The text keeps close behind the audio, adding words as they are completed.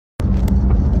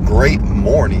great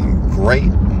morning. Great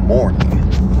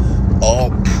morning.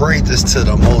 All praises to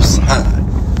the Most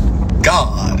High.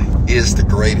 God is the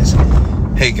greatest.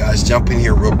 Hey guys, jump in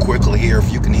here real quickly here.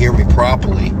 If you can hear me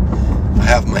properly, I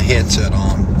have my headset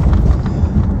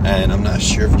on. And I'm not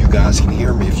sure if you guys can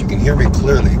hear me. If you can hear me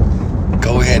clearly,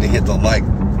 go ahead and hit the like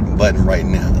button right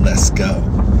now. Let's go.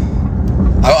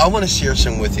 I want to share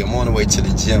something with you. I'm on the way to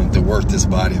the gym to work this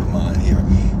body of mine here.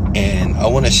 And I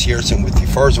want to share something with you.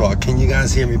 First of all, can you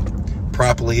guys hear me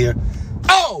properly here?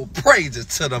 Oh, praises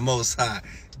to the Most High.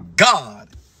 God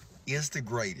is the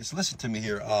greatest. Listen to me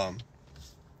here.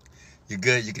 You're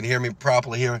good? You can hear me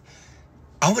properly here?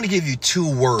 I want to give you two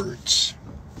words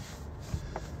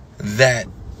that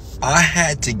I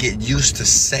had to get used to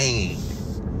saying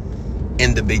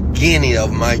in the beginning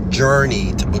of my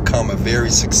journey to become a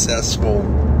very successful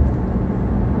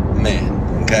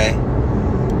man, okay?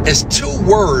 It's two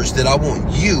words that I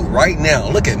want you right now.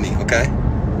 Look at me, okay?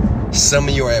 Some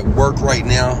of you are at work right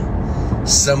now.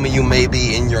 Some of you may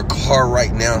be in your car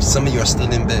right now. Some of you are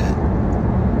still in bed.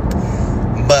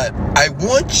 But I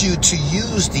want you to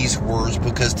use these words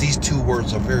because these two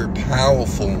words are very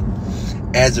powerful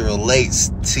as it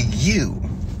relates to you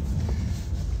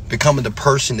becoming the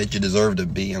person that you deserve to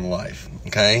be in life,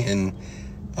 okay? And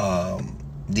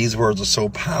these words are so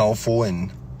powerful,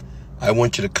 and I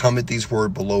want you to comment these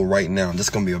words below right now. This is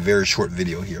going to be a very short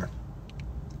video here.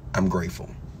 I'm grateful,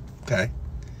 okay?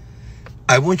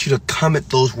 I want you to comment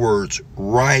those words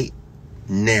right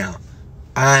now.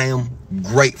 I am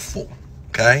grateful,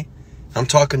 okay? I'm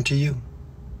talking to you.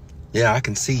 Yeah, I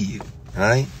can see you, all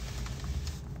right?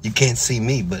 You can't see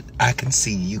me, but I can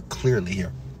see you clearly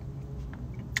here.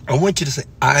 I want you to say,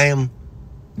 I am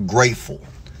grateful.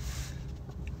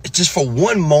 It's just for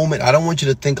one moment. I don't want you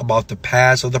to think about the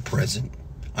past or the present.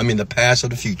 I mean, the past or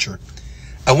the future.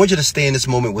 I want you to stay in this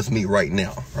moment with me right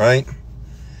now, right?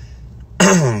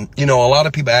 You know, a lot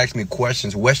of people ask me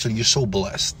questions. Wesley, you're so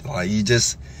blessed. Like,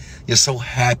 you're so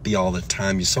happy all the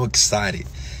time. You're so excited.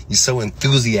 You're so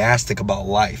enthusiastic about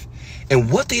life.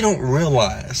 And what they don't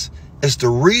realize is the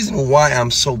reason why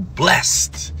I'm so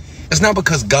blessed. It's not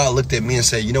because God looked at me and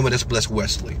said, you know what, let's bless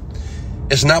Wesley.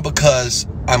 It's not because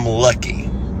I'm lucky.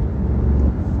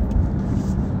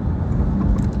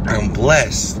 I'm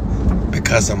blessed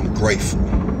because I'm grateful.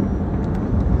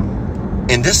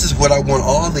 And this is what I want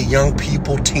all the young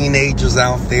people, teenagers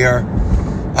out there.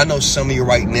 I know some of you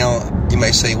right now, you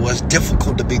may say, well, it's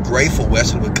difficult to be grateful,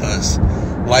 Wesley, because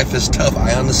life is tough.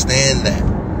 I understand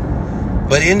that.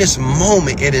 But in this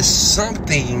moment, it is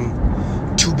something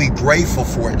to be grateful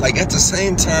for it. Like at the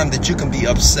same time that you can be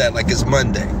upset, like it's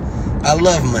Monday. I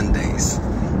love Mondays.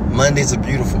 Mondays are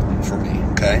beautiful for me,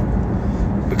 okay?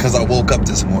 Because I woke up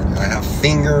this morning. I have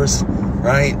fingers,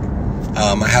 right?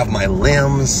 I have my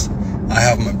limbs. I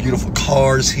have my beautiful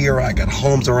cars here. I got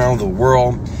homes around the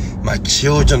world. My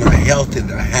children are healthy.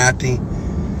 They're happy.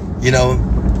 You know,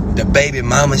 the baby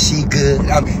mama, she good.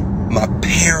 My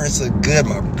parents are good.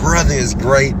 My brother is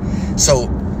great. So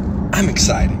I'm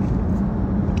excited.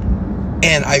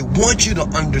 And I want you to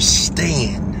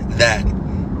understand that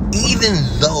even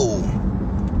though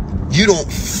you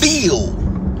don't feel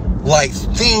like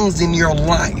things in your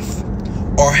life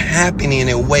are happening in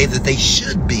a way that they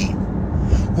should be,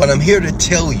 what I'm here to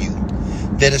tell you,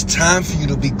 that it's time for you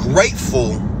to be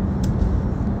grateful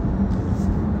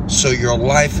so your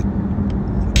life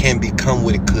can become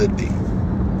what it could be.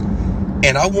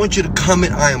 And I want you to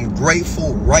comment, I am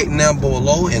grateful right now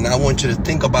below. And I want you to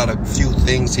think about a few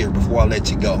things here before I let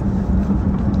you go.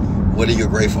 What are you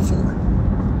grateful for?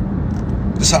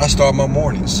 This is how I start my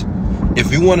mornings.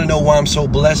 If you want to know why I'm so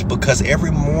blessed, because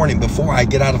every morning before I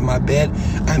get out of my bed,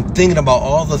 I'm thinking about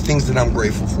all the things that I'm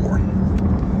grateful for.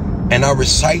 And I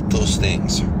recite those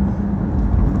things.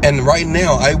 And right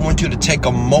now, I want you to take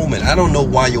a moment. I don't know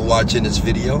why you're watching this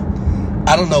video.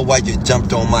 I don't know why you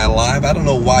jumped on my live. I don't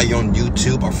know why you're on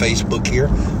YouTube or Facebook here.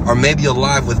 Or maybe you're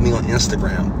live with me on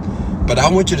Instagram. But I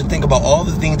want you to think about all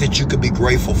the things that you could be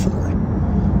grateful for.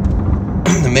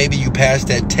 Maybe you passed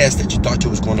that test that you thought you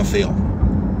was going to fail.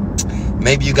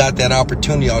 Maybe you got that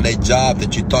opportunity or that job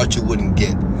that you thought you wouldn't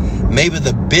get. Maybe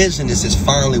the business is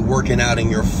finally working out in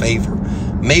your favor.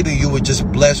 Maybe you were just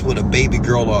blessed with a baby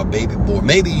girl or a baby boy.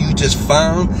 Maybe you just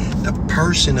found the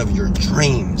person of your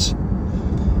dreams.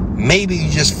 Maybe you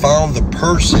just found the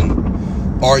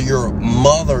person, or your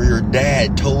mother or your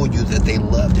dad told you that they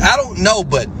loved you. I don't know,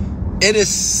 but it is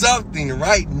something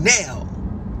right now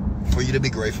for you to be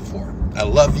grateful for. I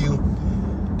love you.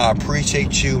 I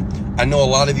appreciate you. I know a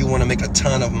lot of you want to make a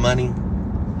ton of money.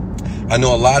 I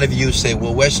know a lot of you say,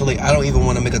 well, Wesley, I don't even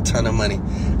want to make a ton of money.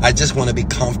 I just want to be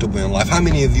comfortable in life. How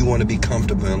many of you want to be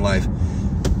comfortable in life?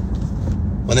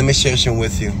 Well, let me share something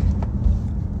with you.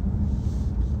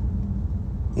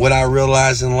 What I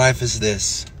realize in life is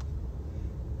this.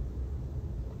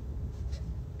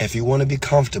 If you want to be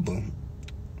comfortable,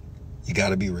 you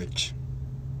got to be rich.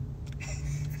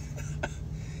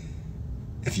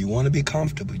 If you want to be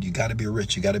comfortable, you got to be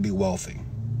rich. You got to be wealthy,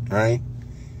 right?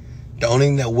 The only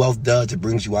thing that wealth does, it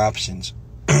brings you options.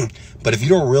 But if you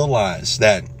don't realize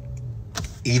that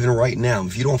even right now,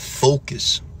 if you don't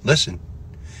focus, listen,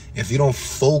 if you don't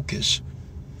focus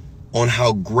on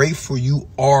how grateful you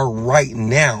are right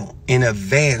now in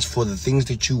advance for the things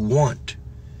that you want,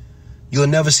 you'll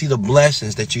never see the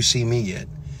blessings that you see me get.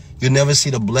 You'll never see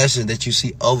the blessings that you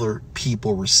see other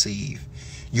people receive.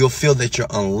 You'll feel that you're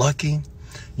unlucky.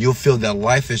 You'll feel that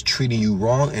life is treating you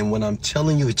wrong. And what I'm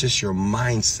telling you, it's just your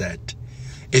mindset.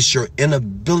 It's your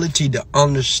inability to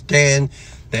understand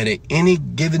that at any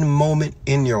given moment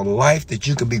in your life that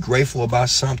you can be grateful about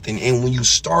something. And when you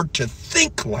start to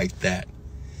think like that,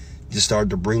 you start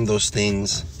to bring those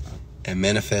things and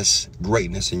manifest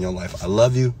greatness in your life. I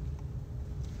love you.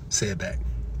 Say it back.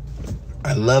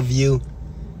 I love you.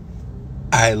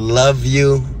 I love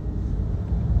you.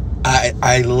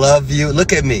 I love you.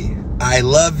 Look at me. I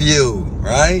love you,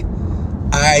 right?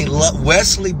 I love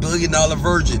Wesley $1 Billion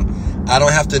Virgin. I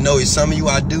don't have to know you. Some of you,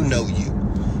 I do know you.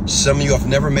 Some of you, I've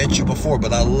never met you before,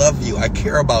 but I love you. I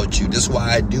care about you. That's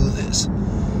why I do this.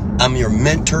 I'm your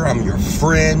mentor. I'm your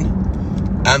friend.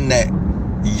 I'm that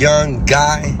young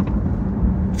guy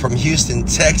from Houston,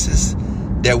 Texas,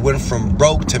 that went from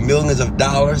broke to millions of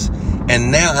dollars.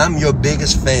 And now I'm your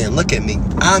biggest fan. Look at me.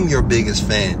 I'm your biggest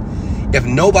fan. If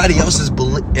nobody else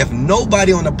if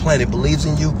nobody on the planet believes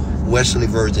in you, Wesley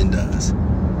Virgin does.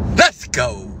 Let's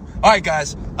go. All right,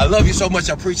 guys. I love you so much.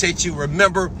 I appreciate you.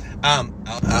 Remember,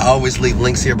 I always leave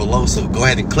links here below, so go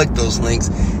ahead and click those links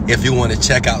if you want to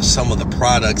check out some of the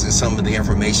products and some of the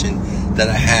information that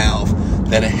I have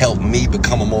that have helped me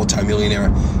become a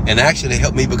multimillionaire, and actually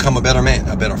helped me become a better man,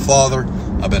 a better father,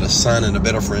 a better son, and a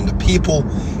better friend to people.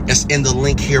 It's in the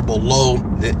link here below.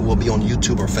 That will be on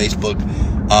YouTube or Facebook.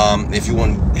 If you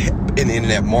want in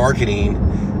internet marketing,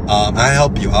 I'll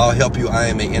help you. I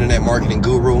am an internet marketing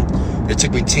guru. It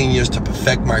took me 10 years to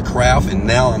perfect my craft, and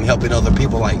now I'm helping other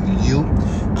people like you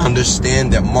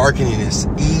understand that marketing is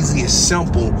easy, it's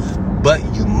simple, but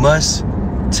you must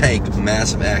take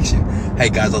massive action. Hey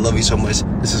guys, I love you so much.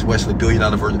 This is Wesley $1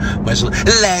 Billion Virgin. Wesley,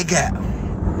 leg out.